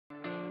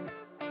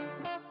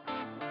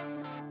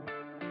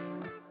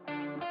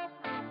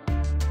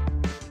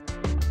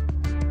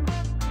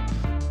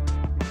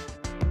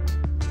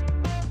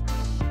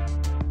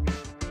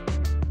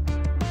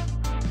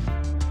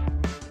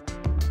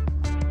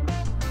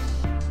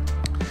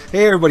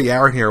Hey everybody,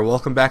 Aaron here.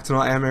 Welcome back to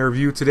my anime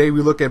review. Today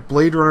we look at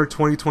Blade Runner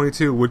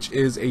 2022, which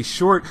is a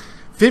short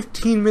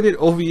 15-minute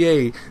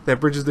OVA that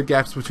bridges the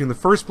gaps between the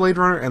first Blade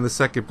Runner and the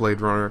second Blade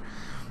Runner.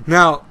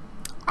 Now,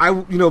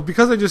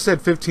 because I just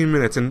said 15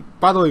 minutes, and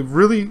by the way,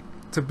 really,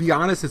 to be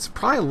honest, it's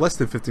probably less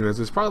than 15 minutes.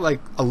 It's probably like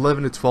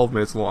 11 to 12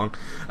 minutes long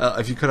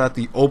if you cut out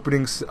the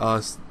opening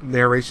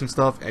narration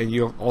stuff and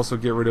you also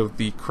get rid of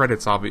the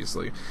credits,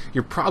 obviously.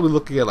 You're probably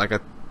looking at like a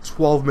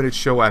 12-minute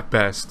show at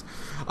best.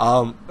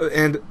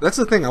 And that's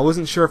the thing, I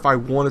wasn't sure if I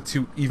wanted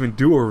to even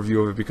do a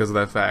review of it because of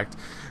that fact.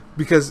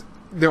 Because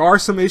there are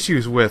some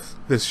issues with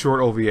this short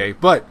OVA.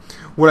 But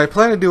what I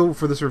plan to do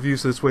for this review,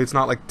 so this way it's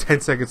not like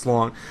 10 seconds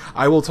long,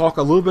 I will talk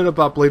a little bit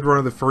about Blade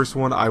Runner, the first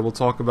one. I will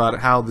talk about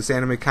how this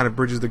anime kind of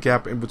bridges the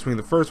gap in between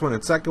the first one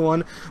and second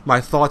one,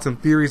 my thoughts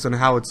and theories on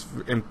how it's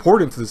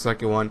important to the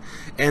second one,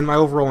 and my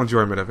overall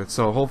enjoyment of it.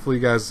 So hopefully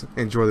you guys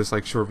enjoy this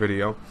like short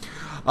video.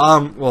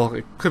 Well,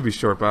 it could be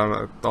short, but I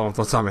don't know, off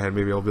the top of my head,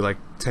 maybe it'll be like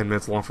 10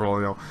 minutes long for all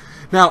I know.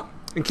 Now,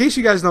 in case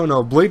you guys don't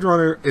know, Blade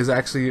Runner is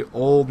actually an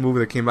old movie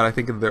that came out, I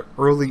think, in the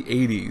early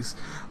 80s.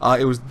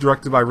 It was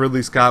directed by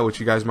Ridley Scott,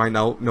 which you guys might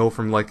know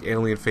from, like,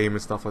 Alien fame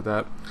and stuff like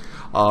that.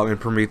 And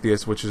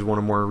Prometheus, which is one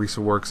of more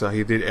recent works.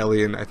 He did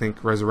Alien, I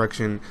think,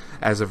 Resurrection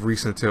as of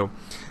recent, too.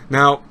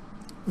 Now,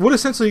 what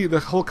essentially the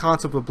whole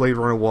concept of Blade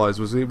Runner was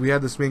we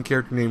had this main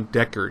character named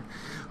Deckard,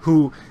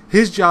 who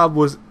his job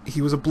was,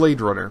 he was a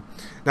Blade Runner.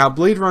 Now,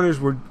 Blade Runners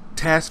were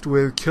tasked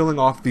with killing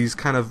off these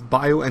kind of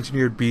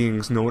bioengineered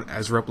beings known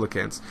as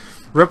replicants.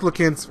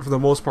 Replicants, for the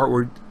most part,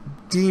 were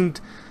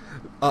deemed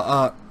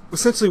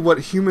essentially what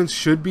humans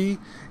should be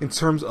in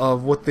terms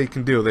of what they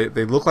can do.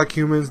 They look like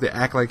humans, they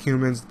act like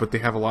humans, but they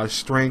have a lot of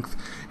strength,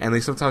 and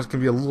they sometimes can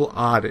be a little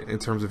odd in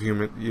terms of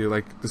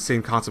like the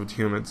same concept of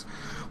humans.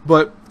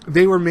 But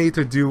they were made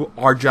to do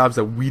our jobs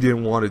that we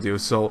didn't want to do.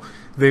 So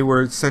they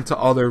were sent to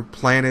other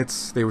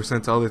planets, they were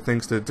sent to other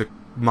things to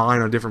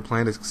mine on different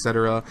planets,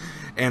 etc.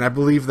 And I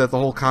believe that the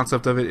whole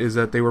concept of it is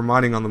that they were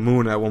mining on the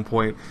moon at one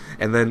point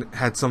and then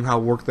had somehow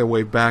worked their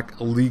way back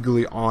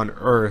illegally on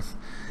Earth.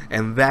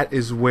 And that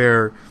is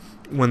where,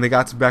 when they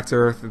got back to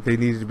Earth, they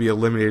needed to be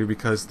eliminated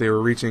because they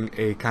were reaching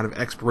a kind of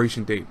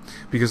expiration date.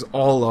 Because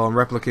all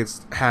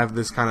replicants have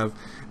this kind of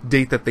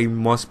date that they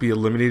must be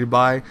eliminated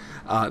by.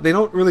 They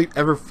don't really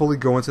ever fully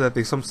go into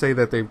that. Some say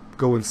that they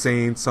go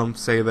insane. Some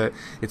say that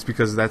it's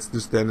because that's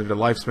just the end of their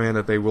lifespan,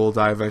 that they will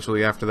die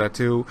eventually after that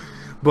too.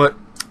 But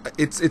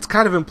it's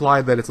kind of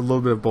implied that it's a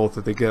little bit of both,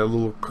 that they get a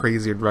little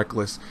crazy and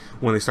reckless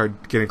when they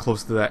start getting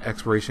close to that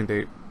expiration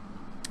date.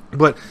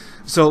 But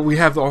so we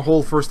have the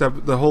whole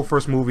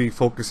first movie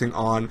focusing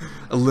on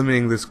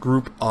eliminating this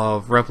group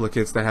of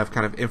replicants that have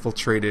kind of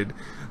infiltrated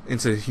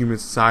into human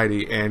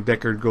society, and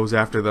Deckard goes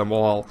after them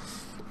all.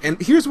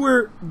 And here's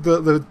where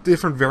the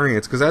different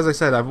variants, because as I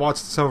said, I've watched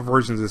several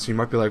versions of this. You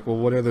might be like, well,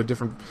 what are the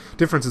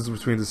differences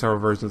between the several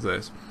versions of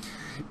this?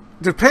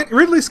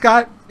 Ridley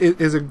Scott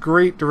is a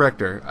great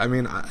director. I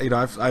mean,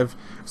 I've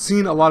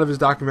seen a lot of his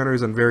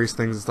documentaries on various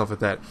things and stuff like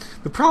that.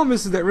 The problem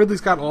is that Ridley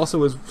Scott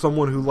also is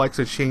someone who likes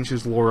to change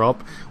his lore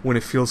up when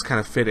it feels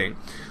kind of fitting.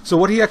 So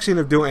what he actually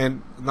ended up doing,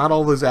 and not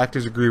all of his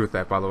actors agree with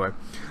that, by the way.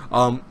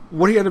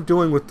 What he ended up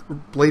doing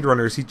with Blade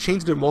Runner is he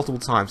changed it multiple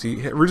times.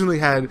 He originally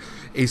had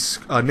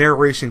a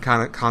narration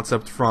kind of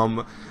concept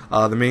from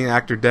the main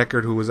actor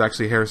Deckard, who was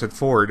actually Harrison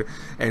Ford,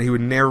 and he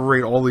would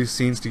narrate all these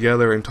scenes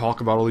together and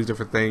talk about all these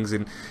different things,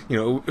 and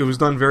it was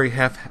done very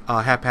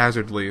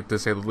haphazardly, to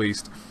say the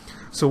least.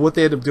 So what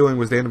they ended up doing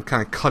was they ended up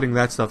kind of cutting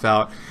that stuff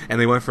out, and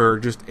they went for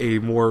just a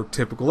more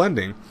typical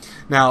ending.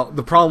 Now,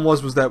 the problem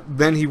was that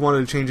then he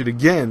wanted to change it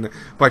again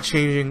by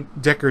changing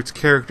Deckard's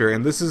character,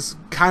 and this is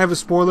kind of a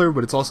spoiler,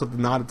 but it's also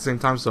not at the same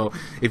time, so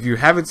if you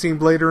haven't seen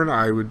Blade Runner,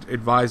 I would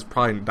advise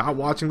probably not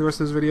watching the rest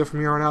of this video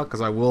from here on out,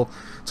 because I will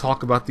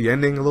talk about the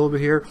ending a little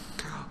bit here.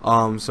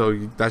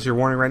 So that's your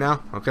warning right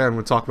now? Okay, I'm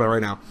going to talk about it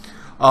right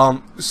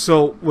now.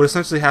 So what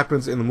essentially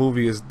happens in the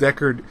movie is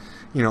Deckard,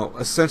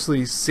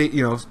 essentially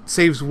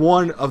saves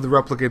one of the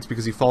replicants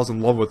because he falls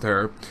in love with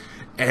her,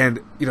 and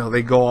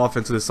they go off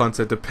into the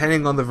sunset.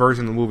 Depending on the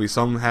version of the movie,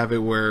 some have it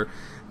where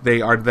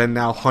they are then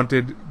now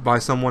hunted by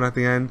someone at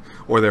the end,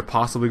 or they're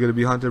possibly going to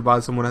be hunted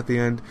by someone at the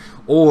end,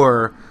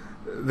 or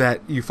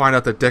that you find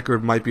out that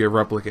Deckard might be a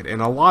replicant.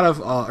 And a lot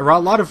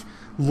of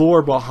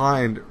lore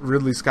behind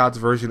Ridley Scott's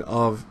version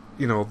of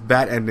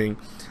that ending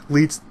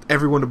leads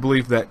everyone to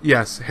believe that,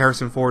 yes,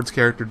 Harrison Ford's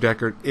character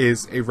Deckard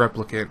is a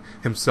replicant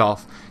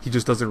himself. He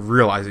just doesn't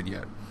realize it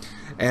yet.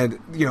 And,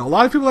 a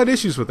lot of people had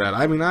issues with that.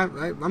 I mean,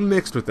 I'm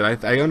mixed with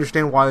it. I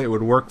understand why it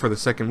would work for the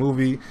second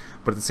movie,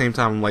 but at the same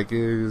time, I'm like,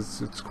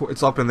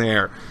 it's up in the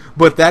air.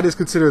 But that is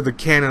considered the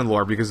canon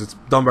lore because it's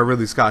done by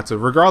Ridley Scott. So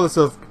regardless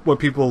of what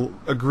people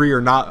agree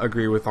or not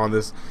agree with on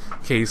this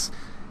case,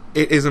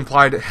 it is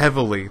implied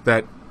heavily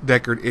that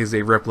Deckard is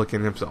a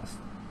replicant himself.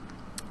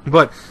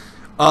 But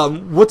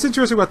what's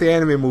interesting about the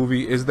anime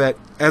movie is that,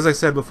 as I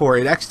said before,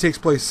 it actually takes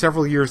place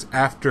several years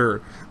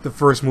after the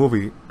first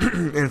movie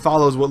and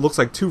follows what looks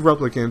like two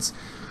replicants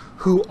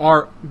who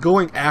are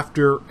going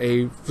after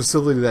a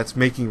facility that's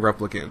making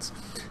replicants.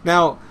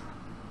 Now,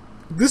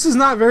 this is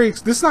not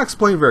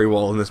explained very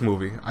well in this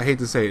movie. I hate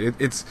to say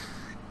it.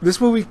 This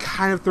movie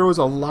kind of throws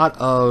a lot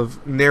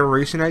of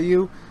narration at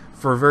you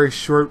for a very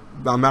short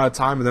amount of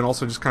time, and then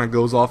also just kind of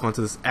goes off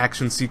onto this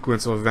action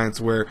sequence of events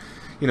where,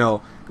 you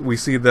know, we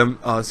see them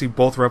see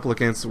both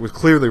replicants, with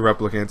clearly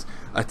replicants,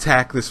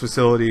 attack this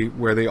facility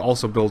where they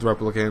also build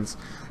replicants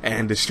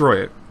and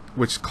destroy it,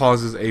 which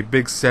causes a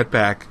big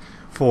setback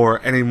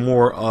for any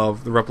more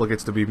of the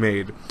replicates to be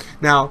made.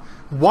 Now,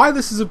 why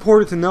this is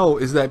important to know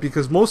is that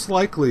because most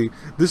likely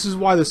this is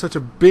why there's such a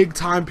big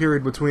time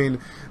period between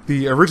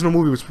the original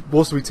movie, which was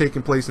supposed to be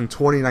taking place in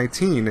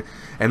 2019,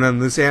 and then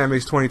this anime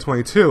is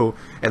 2022,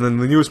 and then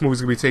the newest movie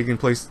is going to be taking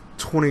place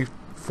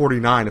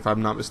 2049, if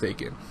I'm not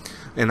mistaken.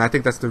 And I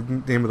think that's the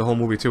name of the whole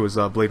movie too, is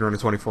Blade Runner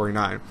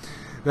 2049.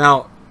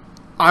 Now,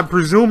 I'm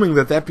presuming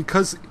that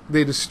because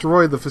they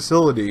destroyed the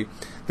facility,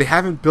 they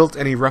haven't built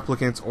any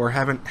replicants or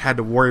haven't had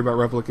to worry about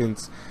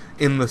replicants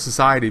in the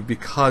society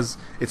because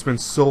it's been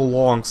so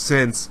long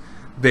since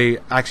they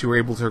actually were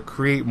able to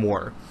create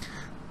more.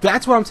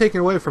 That's what I'm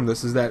taking away from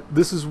this, is that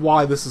this is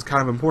why this is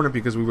kind of important,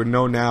 because we would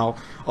know now,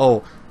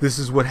 oh, this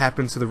is what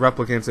happens to the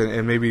replicants,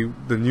 and maybe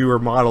the newer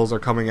models are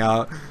coming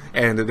out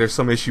and there's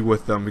some issue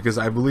with them, because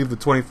I believe the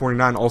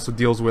 2049 also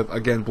deals with,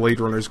 again, Blade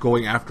Runners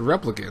going after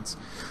replicants.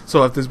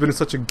 So if there's been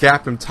such a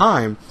gap in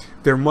time,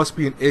 there must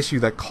be an issue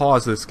that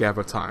caused this gap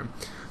of time.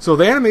 So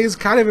the anime is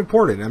kind of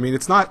important. I mean,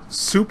 it's not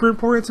super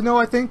important to know,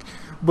 I think,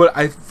 but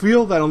I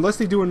feel that unless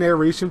they do a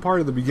narration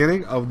part at the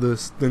beginning of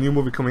the new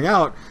movie coming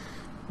out,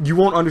 you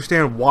won't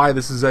understand why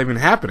this is even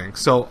happening.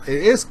 So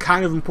it is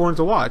kind of important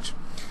to watch.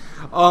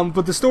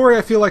 But the story,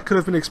 I feel like, could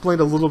have been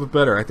explained a little bit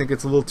better. I think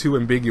it's a little too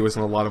ambiguous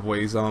in a lot of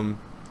ways.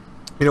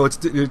 You know, it's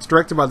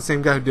directed by the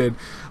same guy who did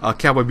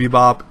Cowboy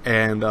Bebop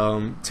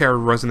and Terror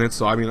Resonance,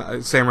 so I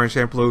mean Samurai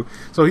Champloo.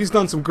 So he's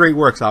done some great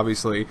works,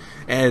 obviously,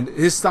 and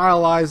his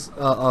stylized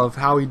of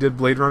how he did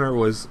Blade Runner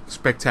was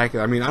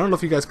spectacular. I mean, I don't know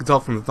if you guys could tell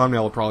from the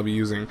thumbnail I'll probably be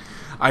using.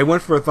 I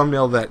went for a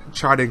thumbnail that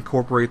tried to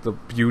incorporate the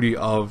beauty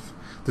of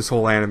this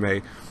whole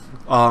anime.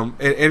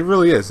 It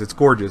really is. It's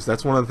gorgeous.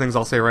 That's one of the things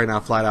I'll say right now,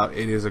 flat out.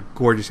 It is a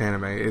gorgeous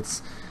anime.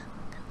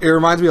 It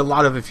reminds me a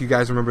lot of, if you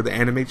guys remember, the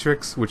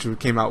Animatrix, which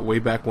came out way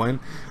back when.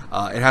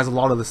 It has a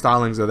lot of the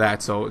stylings of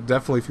that, so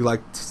definitely if you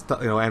like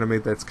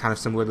anime that's kind of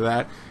similar to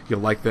that,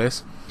 you'll like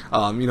this.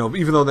 You know,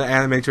 even though the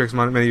Animatrix,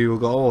 many people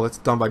go, oh, it's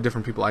done by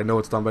different people. I know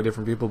it's done by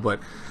different people, but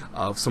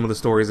some of the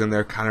stories in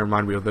there kind of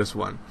remind me of this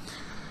one.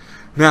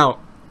 Now,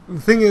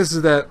 the thing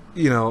is that,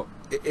 you know,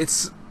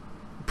 it's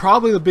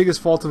probably the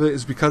biggest fault of it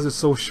is because it's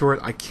so short.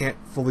 I can't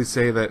fully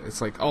say that it's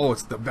like, oh,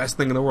 it's the best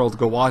thing in the world to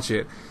go watch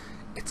it.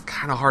 It's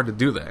kind of hard to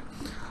do that.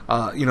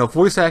 You know,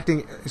 voice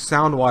acting,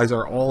 sound-wise,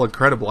 are all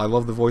incredible. I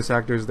love the voice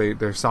actors.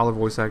 They're solid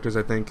voice actors,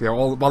 I think. They're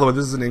all. By the way,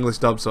 this is an English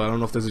dub, so I don't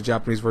know if there's a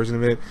Japanese version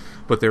of it,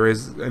 but there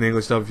is an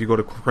English dub. If you go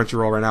to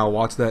Crunchyroll right now and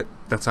watch that,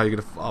 that's how you're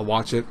going to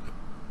watch it.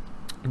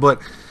 But,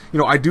 you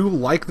know, I do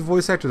like the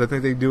voice actors. I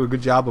think they do a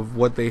good job of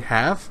what they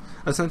have,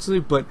 essentially,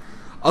 but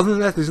other than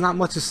that, there's not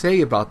much to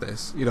say about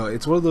this. You know,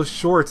 it's one of those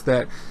shorts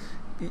that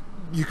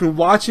you can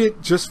watch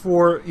it just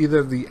for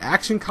either the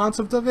action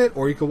concept of it,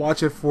 or you can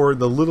watch it for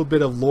the little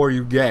bit of lore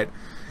you get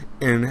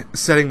in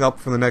setting up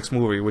for the next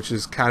movie, which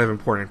is kind of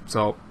important.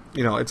 So,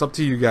 you know, it's up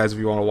to you guys if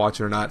you want to watch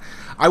it or not.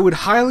 I would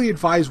highly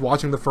advise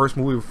watching the first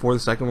movie before the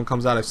second one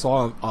comes out. I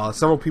saw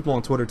several people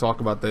on Twitter talk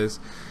about this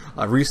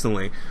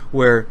recently,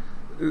 where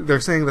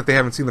they're saying that they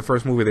haven't seen the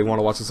first movie, they want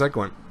to watch the second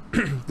one.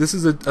 This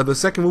is the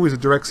second movie is a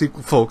direct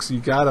sequel, folks. You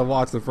gotta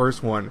watch the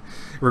first one,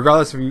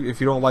 regardless if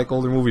you don't like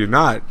older movies or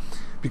not,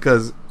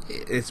 because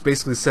it's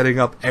basically setting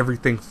up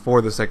everything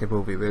for the second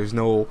movie. There's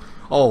no,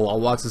 oh,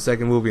 I'll watch the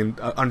second movie and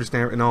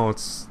understand. No,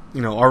 it's,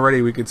 you know,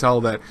 already we can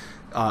tell that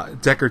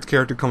Deckard's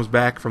character comes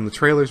back from the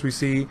trailers we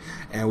see,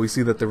 and we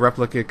see that the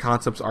replicate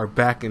concepts are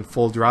back in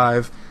full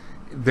drive.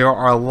 There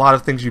are a lot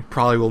of things you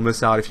probably will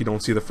miss out if you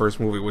don't see the first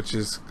movie, which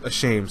is a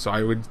shame. So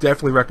I would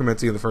definitely recommend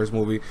seeing the first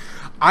movie.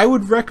 I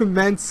would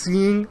recommend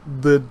seeing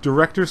the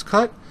director's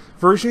cut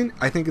version.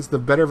 I think it's the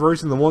better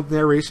version. The one with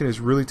narration is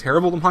really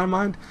terrible in my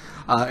mind.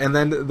 And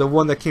then the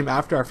one that came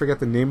after, I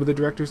forget the name of the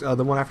director's,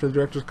 the one after the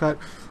director's cut,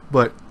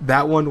 but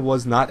that one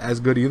was not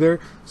as good either.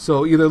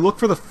 So either look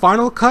for the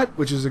final cut,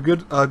 which is a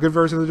good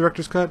version of the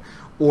director's cut,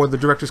 or the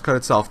director's cut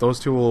itself. Those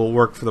two will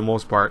work for the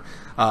most part.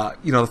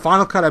 You know, the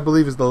final cut, I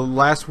believe, is the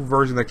last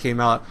version that came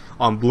out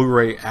on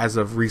Blu-ray as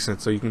of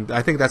recent. So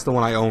I think that's the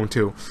one I own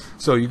too.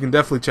 So you can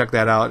definitely check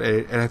that out.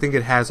 And I think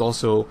it has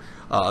also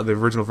the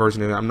original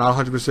version in it. I'm not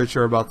 100%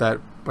 sure about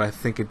that, but I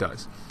think it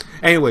does.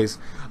 Anyways,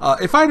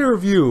 if I had to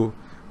review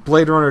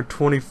Blade Runner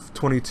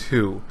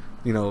 2022,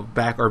 you know,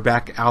 back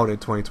out in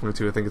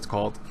 2022, I think it's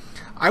called,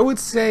 I would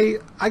say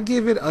I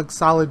give it a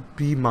solid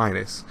B-.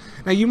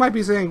 Now you might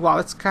be saying, wow,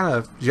 that's kind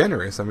of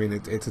generous. I mean,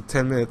 it's a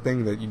 10-minute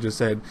thing that you just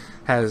said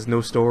has no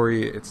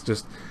story. It's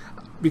just,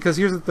 because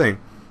here's the thing,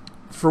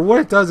 for what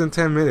it does in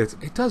 10 minutes,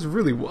 it does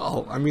really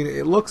well. I mean,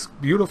 it looks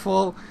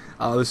beautiful.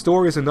 The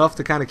story is enough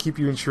to kind of keep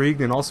you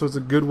intrigued, and also it's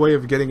a good way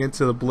of getting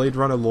into the Blade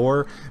Runner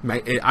lore.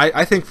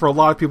 I think for a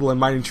lot of people it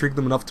might intrigue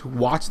them enough to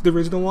watch the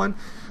original one.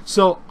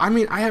 So, I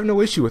mean, I have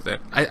no issue with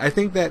it. I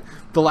think that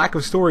the lack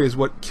of story is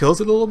what kills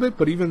it a little bit,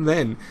 but even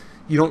then,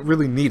 you don't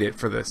really need it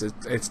for this.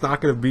 It's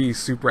not going to be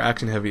super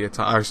action heavy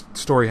or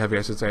story heavy,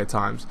 I should say, at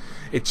times.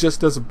 It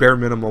just does a bare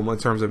minimum in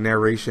terms of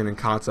narration and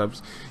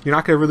concepts. You're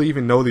not going to really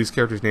even know these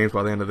characters' names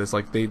by the end of this.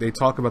 Like, they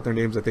talk about their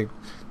names, I think,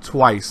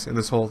 twice in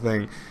this whole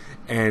thing,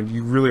 and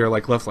you really are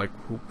like left like,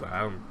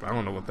 I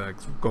don't know what the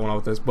heck's going on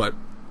with this, but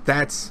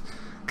that's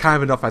kind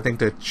of enough, I think,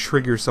 to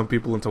trigger some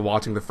people into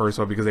watching the first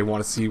one because they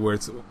want to see what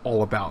it's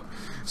all about.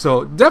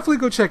 So definitely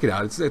go check it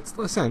out. It's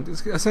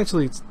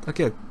essentially,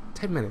 again,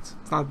 10 minutes.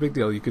 It's not a big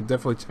deal. You could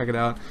definitely check it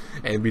out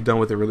and be done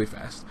with it really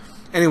fast.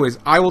 Anyways,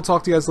 I will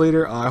talk to you guys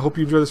later. I hope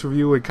you enjoy this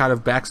review and kind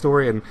of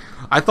backstory. And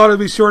I thought it'd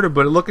be shorter,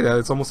 but look at it.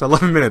 It's almost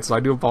 11 minutes, so I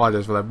do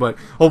apologize for that. But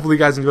hopefully you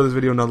guys enjoy this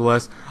video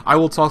nonetheless. I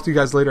will talk to you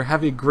guys later.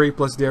 Have a great,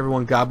 blessed day,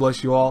 everyone. God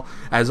bless you all.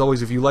 As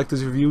always, if you like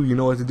this review, you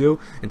know what to do.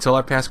 Until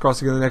I pass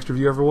across again the next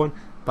review, everyone.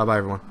 Bye-bye,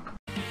 everyone.